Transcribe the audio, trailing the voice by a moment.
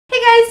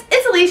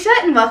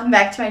and welcome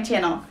back to my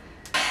channel.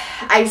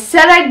 I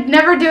said I'd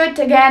never do it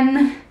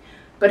again,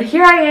 but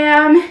here I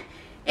am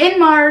in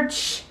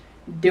March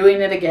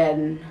doing it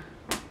again.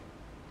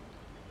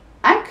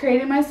 I'm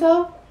creating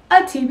myself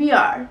a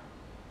TBR.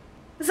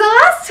 So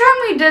last time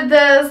we did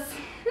this,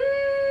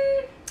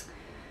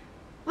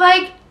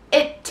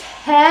 it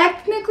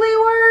technically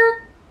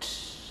worked,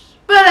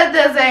 but at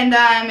the same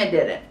time it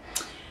didn't.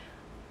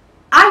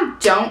 I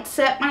don't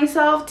set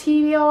myself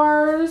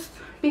TBRs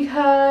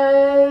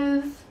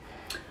because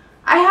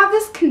I have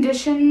this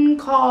condition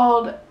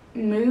called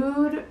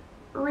mood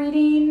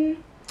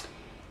reading,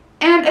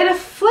 and it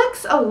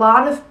afflicts a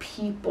lot of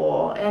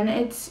people, and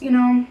it's,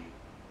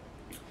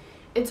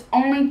 it's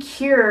only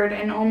cured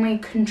and only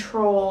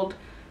controlled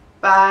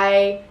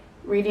by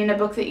reading a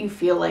book that you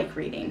feel like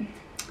reading.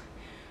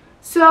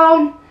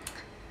 So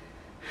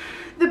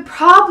the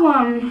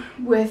problem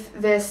with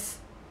this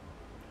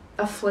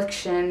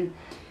affliction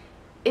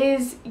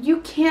is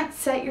you can't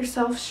set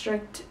yourself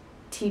strict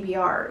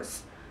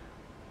TBRs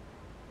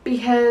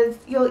because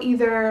you'll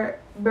either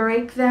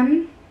break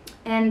them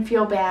and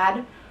feel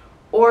bad,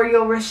 or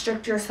you'll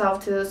restrict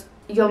yourself to those.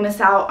 You'll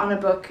miss out on a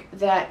book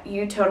that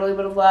you totally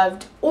would have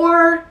loved,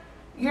 or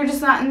you're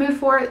just not in the mood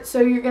for it, so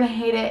you're going to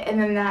hate it,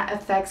 and then that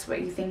affects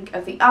what you think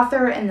of the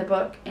author and the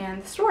book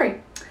and the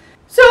story.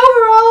 So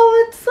overall,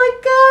 it's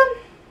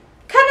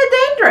kind of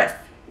dangerous,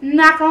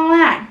 not gonna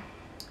lie.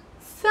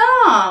 So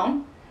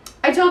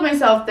I told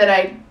myself that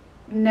I'd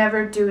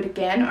never do it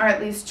again, or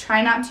at least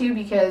try not to,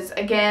 because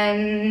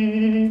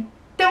again,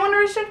 don't want to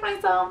restrict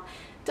myself,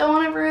 don't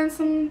want to ruin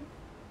some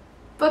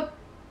book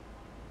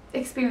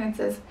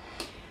experiences.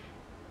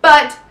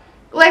 But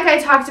like I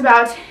talked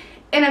about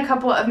in a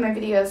couple of my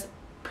videos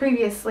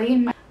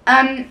previously,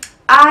 I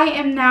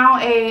am now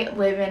a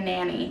live-in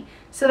nanny.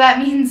 So that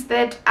means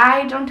that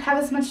I don't have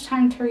as much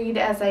time to read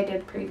as I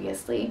did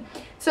previously.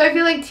 So I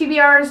feel like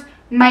TBRs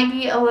might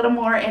be a little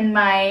more in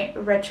my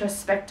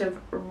retrospective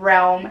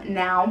realm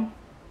now,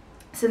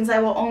 since I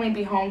will only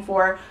be home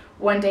for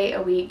one day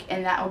a week,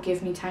 and that will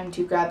give me time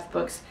to grab the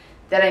books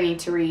that I need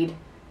to read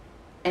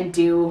and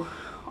do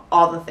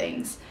all the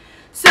things.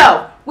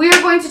 So we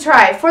are going to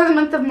try for the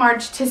month of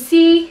March to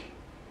see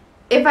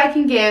if I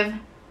can give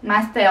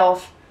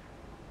myself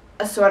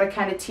a sort of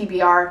kind of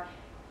TBR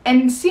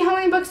and see how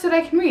many books that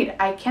I can read.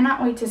 I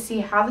cannot wait to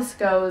see how this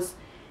goes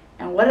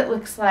and what it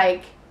looks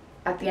like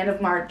at the end of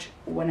March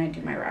when I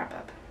do my wrap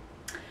up.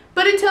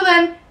 But until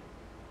then,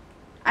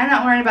 I'm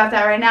not worrying about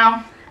that right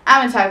now.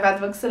 I'm going to talk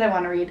about the books that I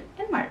want to read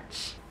in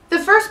March. The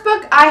first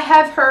book I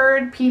have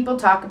heard people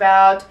talk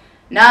about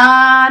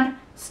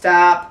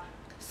non-stop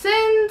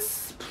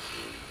since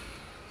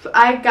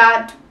I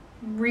got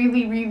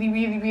really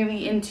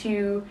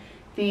into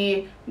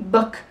the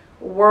book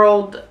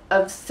world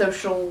of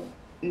social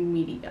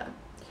media.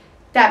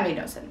 That made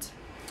no sense.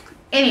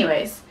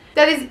 Anyways,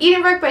 that is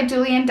Edenbrook by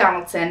Julianne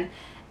Donaldson,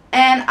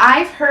 and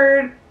I've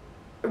heard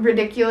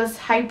ridiculous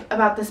hype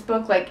about this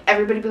book, like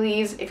everybody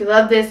believes if you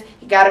love this,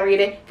 you gotta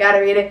read it,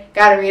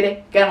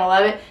 gonna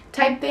love it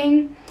type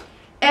thing.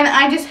 And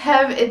I just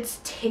have, it's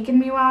taken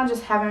me a while,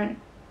 just haven't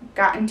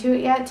gotten to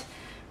it yet.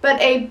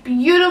 But a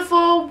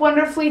beautiful,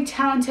 wonderfully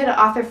talented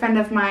author friend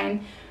of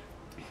mine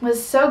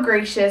was so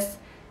gracious,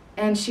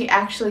 and she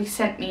actually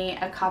sent me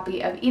a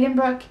copy of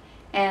Edenbrook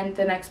and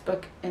the next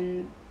book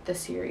in the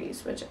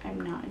series, which I'm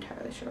not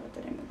entirely sure what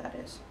the name of that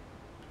is.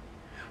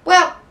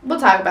 Well, we'll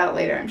talk about it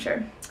later, I'm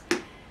sure.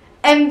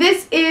 And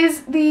this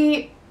is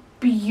the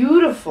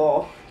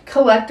beautiful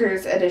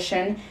collector's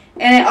edition,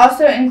 and it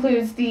also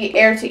includes the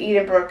Heir to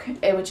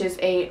Edenbrook, which is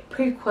a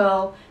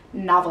prequel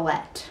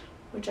novelette,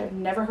 which I've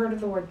never heard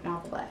of the word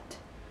novelette.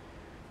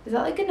 Is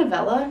that like a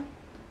novella?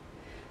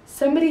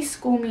 Somebody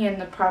school me in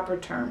the proper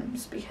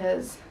terms,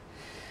 because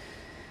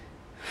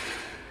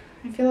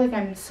I feel like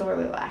I'm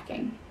sorely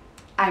lacking.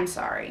 I'm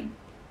sorry.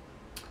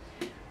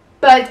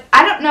 But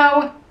I don't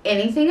know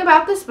anything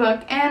about this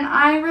book, and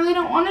I really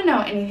don't want to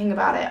know anything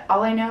about it.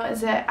 All I know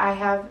is that I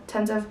have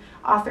tons of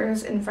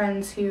authors and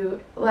friends who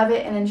love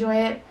it and enjoy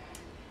it,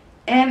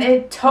 and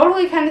it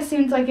totally kind of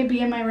seems like it'd be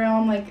in my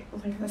realm. Like,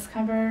 look at this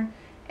cover,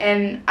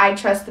 and I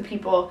trust the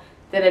people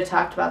that have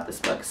talked about this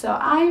book, so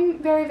I'm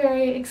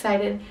very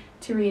excited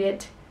to read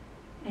it,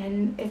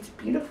 and it's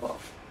beautiful.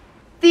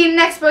 The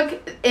next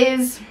book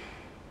is,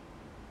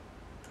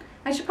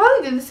 I should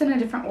probably do this in a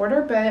different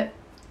order, but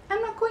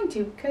I'm not going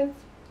to, because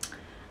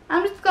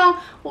I'm just going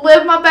to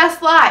live my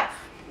best life.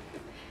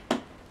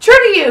 True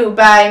to You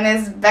by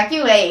Ms.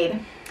 Becky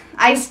Wade.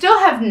 I still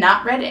have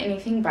not read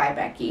anything by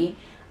Becky.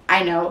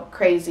 I know,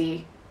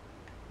 crazy.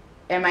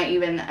 Am I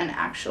even an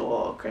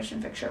actual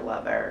Christian fiction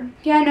lover?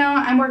 Yeah, I know,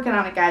 I'm working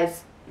on it,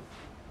 guys.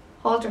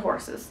 Hold your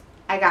horses.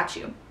 I got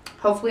you.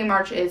 Hopefully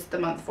March is the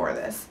month for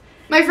this.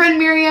 My friend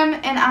Miriam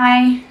and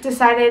I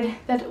decided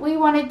that we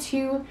wanted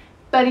to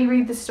buddy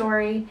read the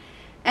story,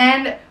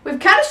 and we've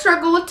kind of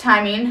struggled with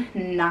timing,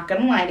 not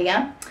gonna lie to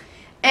you.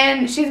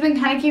 And she's been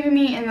kind of keeping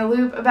me in the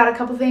loop about a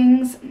couple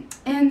things,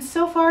 and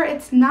so far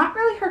it's not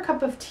really her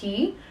cup of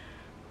tea,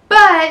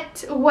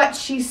 But what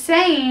she's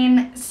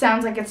saying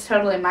sounds like it's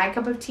totally my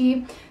cup of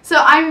tea. So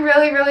I'm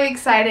really, really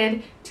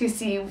excited to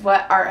see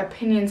what our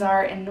opinions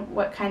are and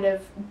what kind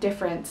of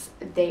difference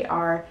they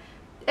are.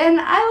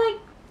 And I like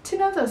to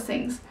know those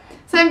things.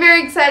 So I'm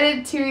very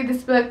excited to read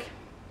this book.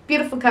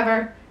 Beautiful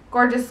cover.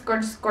 Gorgeous,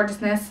 gorgeous,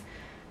 gorgeousness.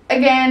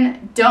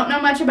 Again, don't know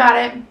much about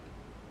it.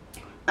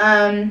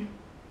 And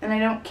I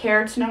don't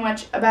care to know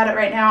much about it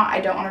right now.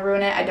 I don't want to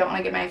ruin it. I don't want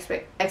to get my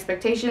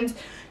expectations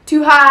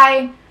too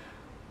high.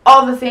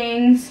 All the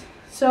things.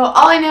 So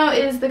all I know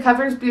is the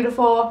cover is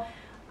beautiful.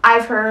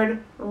 I've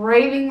heard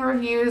raving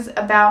reviews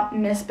about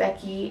Miss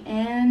Becky,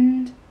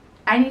 and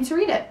I need to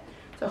read it.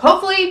 So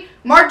hopefully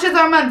March is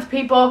our month,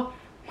 people.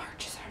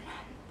 March is our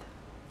month.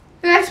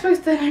 The next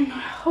book that I'm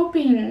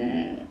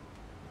hoping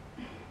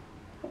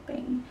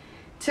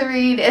to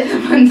read in the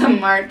month of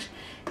March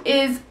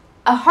is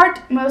A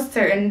Heart Most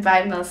Certain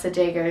by Melissa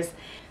Jagers.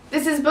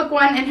 This is book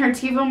 1 in her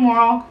Tiva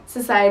Moral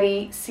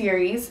Society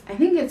series. I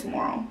think it's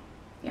moral.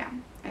 Yeah.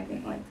 I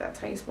think like that's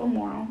how you spell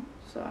moral,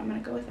 so I'm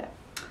going to go with it.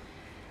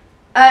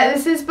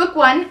 This is book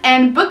 1,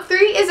 and book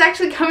 3 is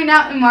actually coming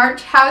out in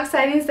March. How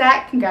exciting is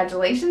that?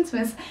 Congratulations,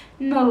 Miss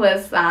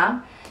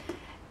Melissa.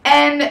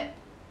 And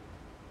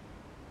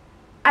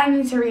I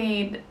need to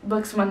read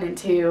books 1 and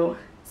 2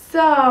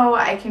 so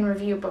I can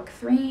review book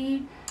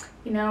 3.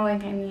 You know,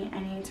 like I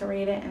need to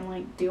read it and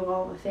like do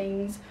all the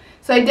things.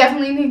 So I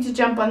definitely need to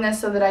jump on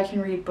this so that I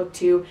can read book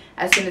 2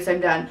 as soon as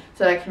I'm done,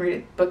 so that I can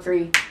read book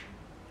 3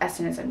 as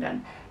soon as I'm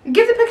done.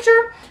 Get the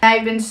picture?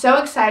 I've been so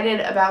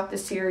excited about the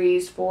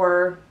series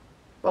for,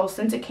 well,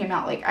 since it came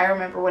out. Like, I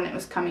remember when it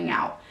was coming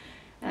out.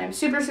 And I'm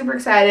super, super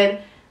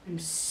excited. I'm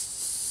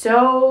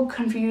so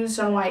confused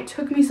on why it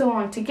took me so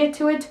long to get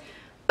to it.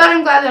 But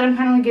I'm glad that I'm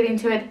finally getting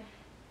to it.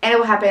 And it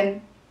will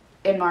happen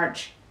in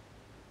March,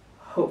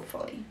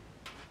 hopefully.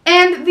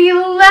 And the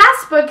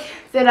last book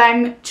that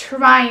I'm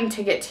trying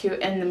to get to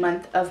in the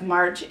month of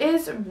March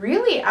is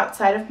really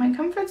outside of my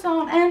comfort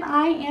zone. And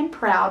I am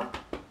proud.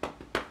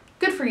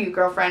 Good for you,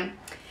 girlfriend.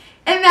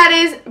 And that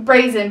is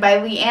Brazen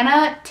by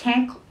Leanna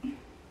Tankersley.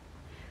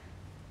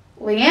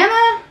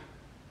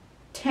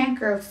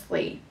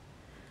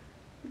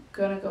 I'm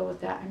gonna go with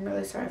that. I'm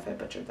really sorry if I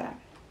butchered that.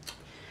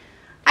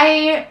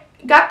 I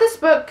got this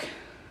book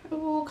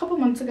a couple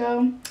months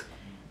ago,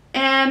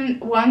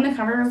 and 1, the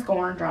cover is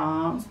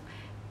gorgeous,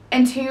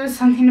 and 2,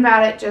 something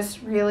about it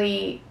just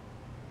really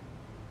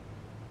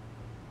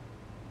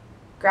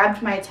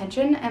grabbed my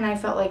attention, and I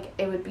felt like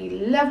it would be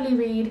a lovely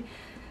read.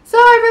 So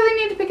I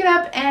really need to pick it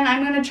up, and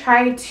I'm going to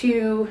try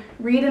to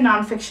read a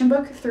nonfiction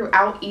book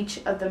throughout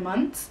each of the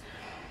months.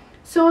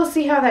 So we'll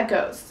see how that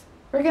goes.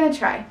 We're going to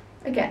try.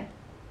 Again.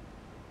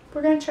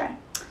 We're going to try.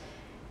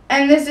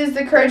 And this is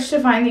The Courage to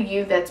Find the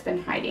You That's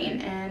Been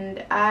Hiding.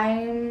 And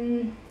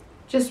I'm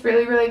just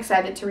really, really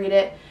excited to read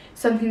it.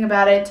 Something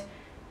about it,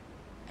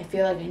 I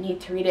feel like I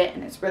need to read it,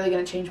 and it's really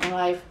going to change my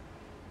life.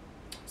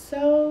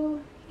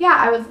 So yeah,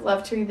 I would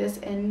love to read this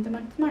in the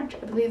month of March.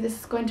 I believe this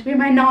is going to be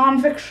my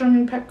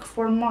nonfiction pick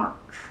for March.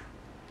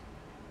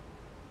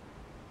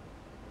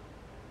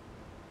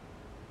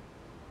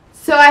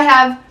 So I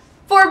have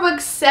 4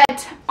 books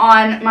set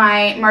on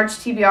my March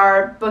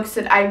TBR, books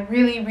that I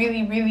really,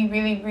 really, really,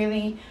 really,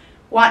 really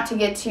want to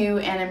get to,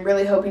 and I'm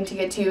really hoping to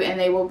get to, and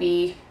they will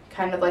be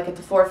kind of like at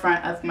the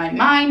forefront of my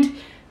mind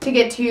to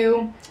get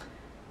to.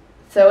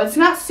 So it's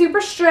not super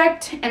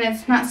strict, and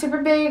it's not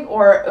super big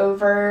or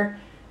over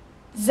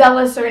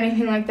zealous or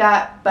anything like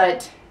that,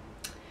 but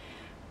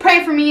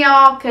pray for me,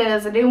 y'all,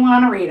 because I do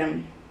want to read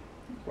them.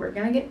 We're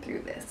gonna get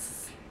through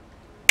this.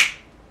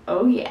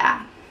 Oh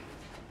yeah.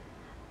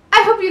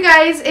 I hope you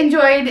guys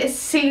enjoyed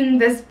seeing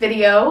this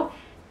video,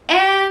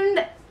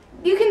 and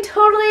you can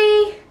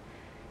totally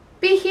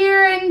be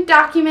here and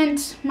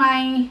document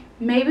my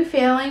maybe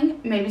failing,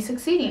 maybe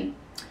succeeding.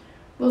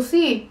 We'll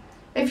see.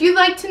 If you'd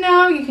like to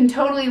know, you can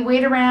totally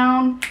wait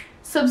around,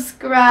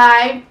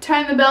 subscribe,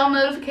 turn the bell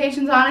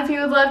notifications on if you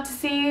would love to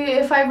see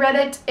if I read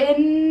it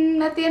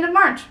at the end of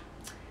March.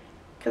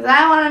 Because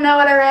I want to know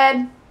what I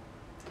read.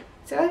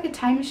 Is there like a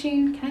time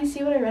machine? Can I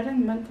see what I read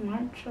in the month of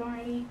March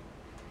already?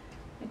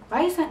 Like,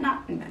 why is that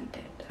not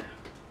invented?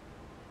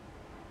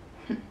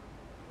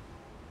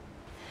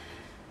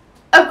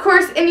 Of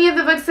course, any of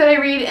the books that I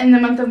read in the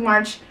month of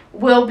March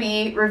will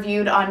be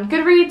reviewed on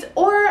Goodreads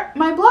or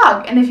my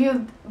blog. And if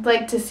you'd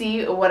like to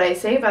see what I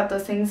say about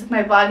those things,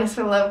 my blog is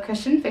for love of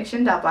Christian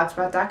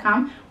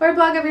fiction.blogspot.com, where I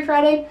blog every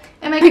Friday.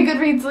 And my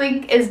Goodreads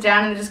link is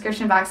down in the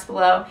description box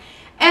below.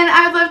 And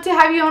I would love to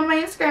have you on my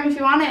Instagram if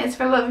you want it. It's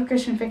for love of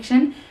Christian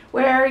fiction,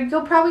 where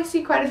you'll probably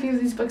see quite a few of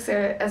these books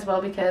there as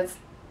well because,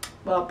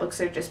 well,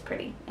 books are just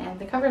pretty and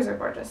the covers are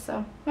gorgeous,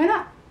 so why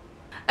not?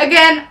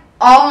 Again,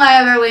 all my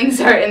other links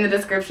are in the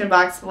description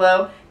box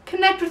below.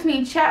 Connect with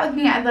me, chat with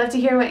me. I'd love to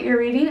hear what you're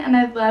reading, and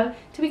I'd love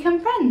to become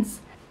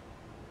friends.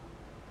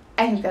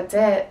 I think that's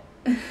it.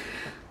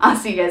 I'll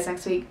see you guys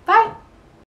next week. Bye!